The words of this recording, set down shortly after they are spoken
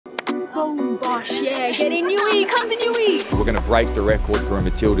Boom, bosh, yeah, get in Newey, come to Newey! We're going to break the record for a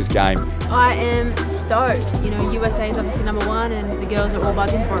Matildas game. I am stoked. You know, USA is obviously #1 and the girls are all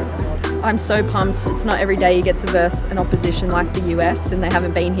buzzing for it. I'm so pumped. It's not every day you get to verse an opposition like the US, and they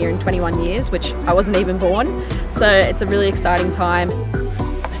haven't been here in 21 years, which I wasn't even born. So it's a really exciting time.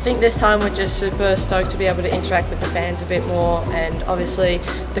 I think this time we're just super stoked to be able to interact with the fans a bit more, and obviously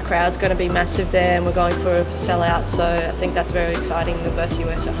the crowd's going to be massive there and we're going for a sellout, so I think that's very exciting versus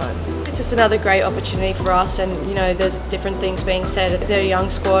US at home. It's just another great opportunity for us, and you know, there's different things being said. They're a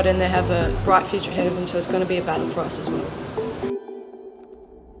young squad and they have a bright future ahead of them, so it's going to be a battle for us as well.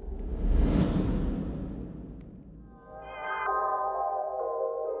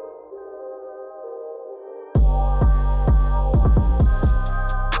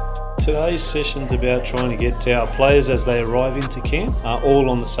 Today's session's about trying to get our players as they arrive into camp are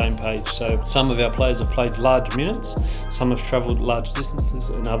all on the same page. So some of our players have played large minutes, some have travelled large distances,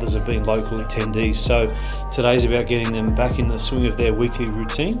 and others have been local attendees. So today's about getting them back in the swing of their weekly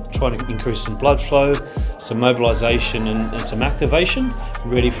routine, trying to increase some blood flow, some mobilisation and some activation,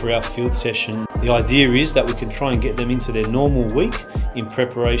 ready for our field session. The idea is that we can try and get them into their normal week in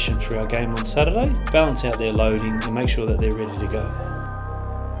preparation for our game on Saturday, balance out their loading and make sure that they're ready to go.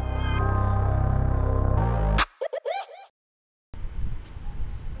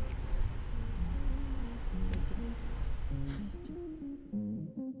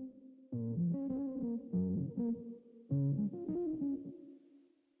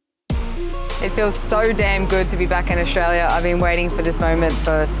 It feels so damn good to be back in Australia. I've been waiting for this moment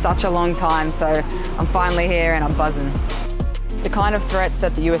for such a long time, so I'm finally here and I'm buzzing. The kind of threats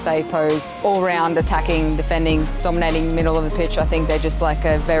that the USA pose, all round attacking, defending, dominating middle of the pitch, I think they're just like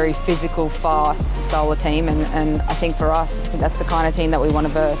a very physical, fast style of team, and I think for us, that's the kind of team that we want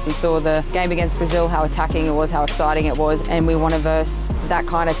to verse. You saw the game against Brazil, how attacking it was, how exciting it was, and we want to verse that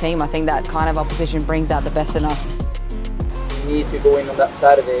kind of team. I think that kind of opposition brings out the best in us. We need to go in on that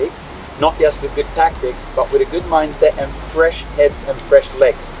Saturday, not just with good tactics, but with a good mindset and fresh heads and fresh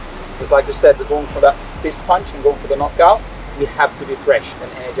legs. Because like you said, we're going for that fist punch and going for the knockout. We have to be fresh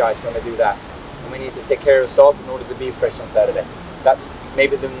and energized when we do that. And we need to take care of ourselves in order to be fresh on Saturday. That's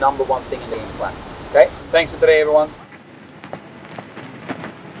maybe the #1 thing in the game plan. Okay? Thanks for today, everyone.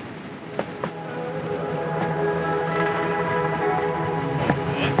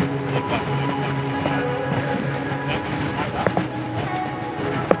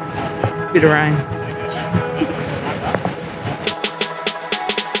 Bit of rain.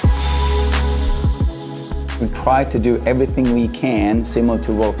 We try to do everything we can similar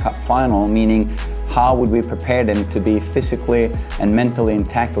to World Cup final, meaning how would we prepare them to be physically and mentally and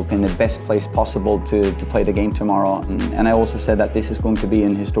tactically in the best place possible to play the game tomorrow. And I also said that this is going to be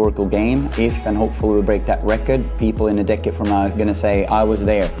an historical game. If and hopefully we break that record, people in a decade from now are going to say, I was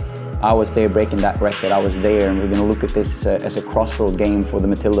there. I was there breaking that record, I was there, and we're going to look at this as a crossroad game for the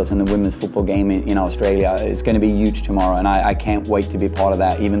Matildas and the women's football game in Australia. It's going to be huge tomorrow, and I can't wait to be part of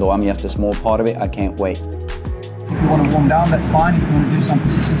that. Even though I'm just a small part of it, I can't wait. If you want to warm down, that's fine. If you want to do some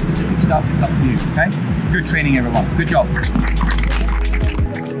position-specific stuff, it's up to you, okay? Good training, everyone. Good job.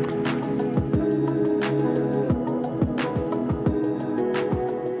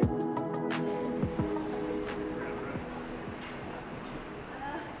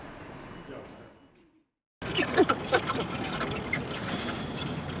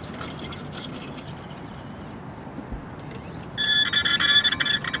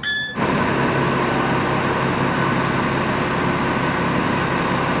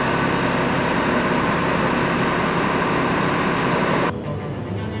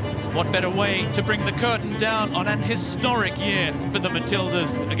 What better way to bring the curtain down on an historic year for the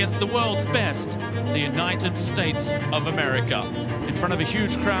Matildas against the world's best, the United States of America. In front of a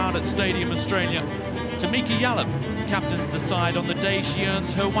huge crowd at Stadium Australia, Tamika Yallop captains the side on the day she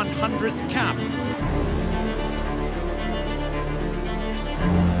earns her 100th cap.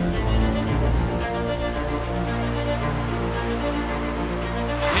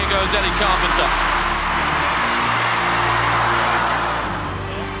 Here goes Ellie Carpenter.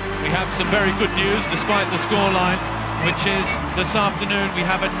 We have some very good news despite the scoreline, which is this afternoon we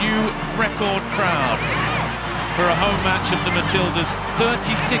have a new record crowd for a home match of the Matildas,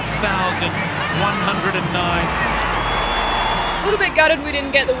 36,109. A little bit gutted we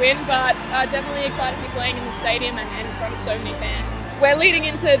didn't get the win, but definitely excited to be playing in the stadium and in front of so many fans. We're leading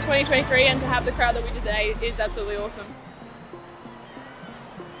into 2023, and to have the crowd that we did today is absolutely awesome.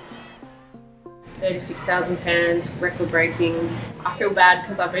 36,000 fans, record-breaking. I feel bad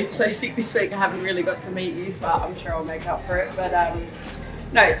because I've been so sick this week, I haven't really got to meet you, so I'm sure I'll make up for it. But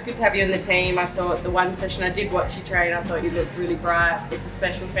No, it's good to have you in the team. I thought the one session I did watch you train, I thought you looked really bright. It's a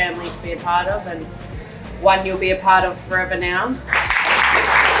special family to be a part of, and one you'll be a part of forever now.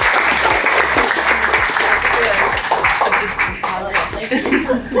 A distance,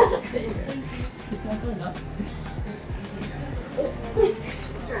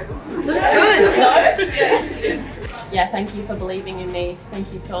 Yeah, thank you for believing in me.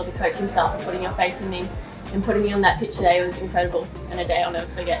 Thank you for all the coaching staff for putting your faith in me and putting me on that pitch today. Was incredible and a day I'll never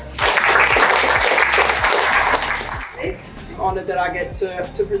forget. It's honoured that I get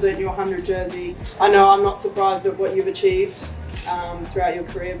to present your 100 jersey. I know I'm not surprised at what you've achieved throughout your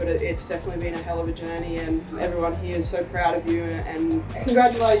career, but it's definitely been a hell of a journey, and everyone here is so proud of you, and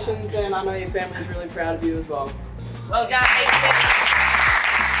congratulations, and I know your family's really proud of you as well. Well done,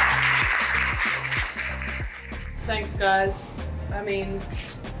 Thanks guys. I mean,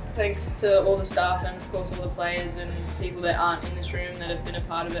 thanks to all the staff and of course all the players and people that aren't in this room that have been a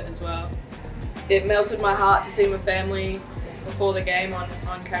part of it as well. It melted my heart to see my family before the game on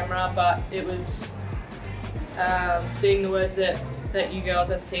camera, but it was seeing the words that you girls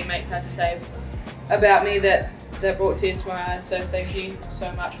as teammates had to say about me that brought tears to my eyes, so thank you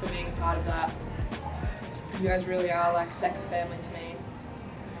so much for being a part of that. You guys really are like a second family to me.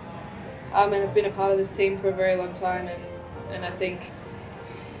 And I've been a part of this team for a very long time, and I think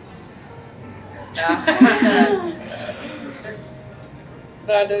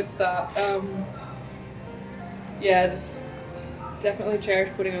but I don't start. Yeah, just definitely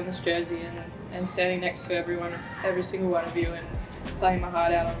cherish putting on this jersey and standing next to every single one of you, and playing my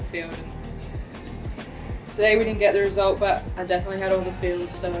heart out on the field. And today we didn't get the result, but I definitely had all the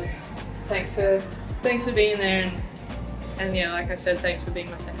feels. So thanks for being there, and yeah, like I said, thanks for being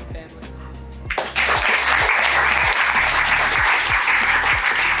my second family.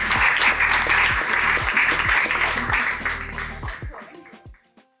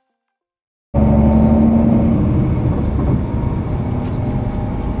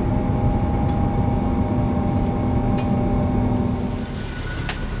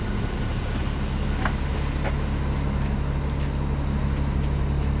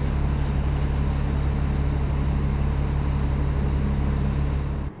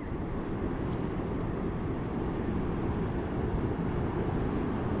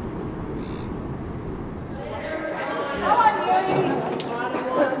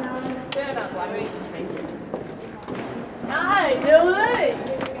 No way!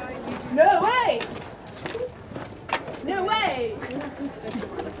 No way! No way!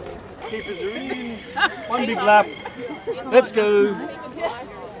 Keepers are in. One big lap. Let's go.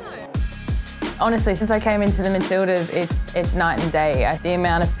 Honestly, since I came into the Matildas, it's night and day. The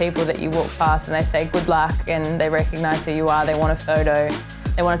amount of people that you walk past and they say good luck and they recognise who you are, they want a photo,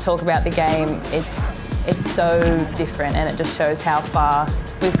 they want to talk about the game. It's so different, and it just shows how far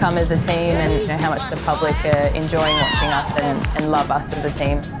we've come as a team, and how much the public are enjoying watching us and love us as a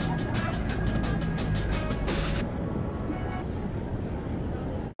team.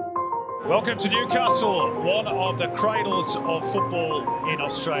 Welcome to Newcastle, one of the cradles of football in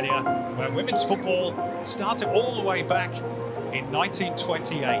Australia, where women's football started all the way back in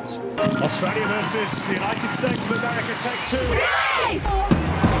 1928. Australia versus the United States of America, take two. And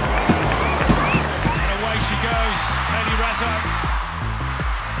away she goes, Lady Razzo.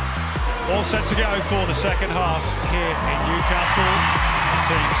 All set to go for the second half here in Newcastle.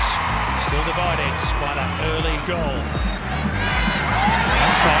 Teams still divided by that early goal.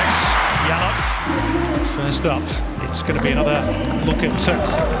 That's nice. Yallop. First up, it's going to be another look at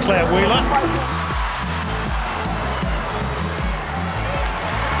Claire Wheeler.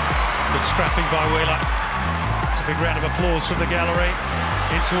 Good scrapping by Wheeler. It's a big round of applause from the gallery.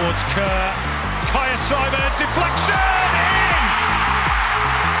 In towards Kerr. Kaya Simon, deflection in!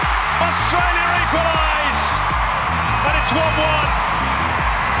 Australia equalise! And it's 1-1.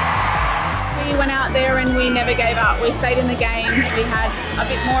 We went out there and we never gave up. We stayed in the game. We had a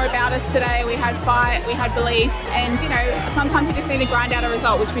bit more about us today. We had fight, we had belief, and sometimes you just need to grind out a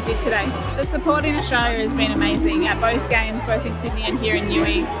result, which we did today. The support in Australia has been amazing at both games, both in Sydney and here in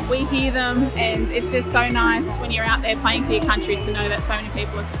Newey. We hear them, and it's just so nice when you're out there playing for your country to know that so many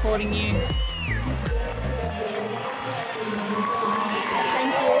people are supporting you.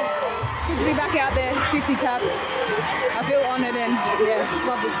 Good to be back out there, 50 caps. I feel honoured and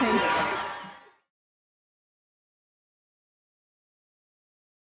love this team.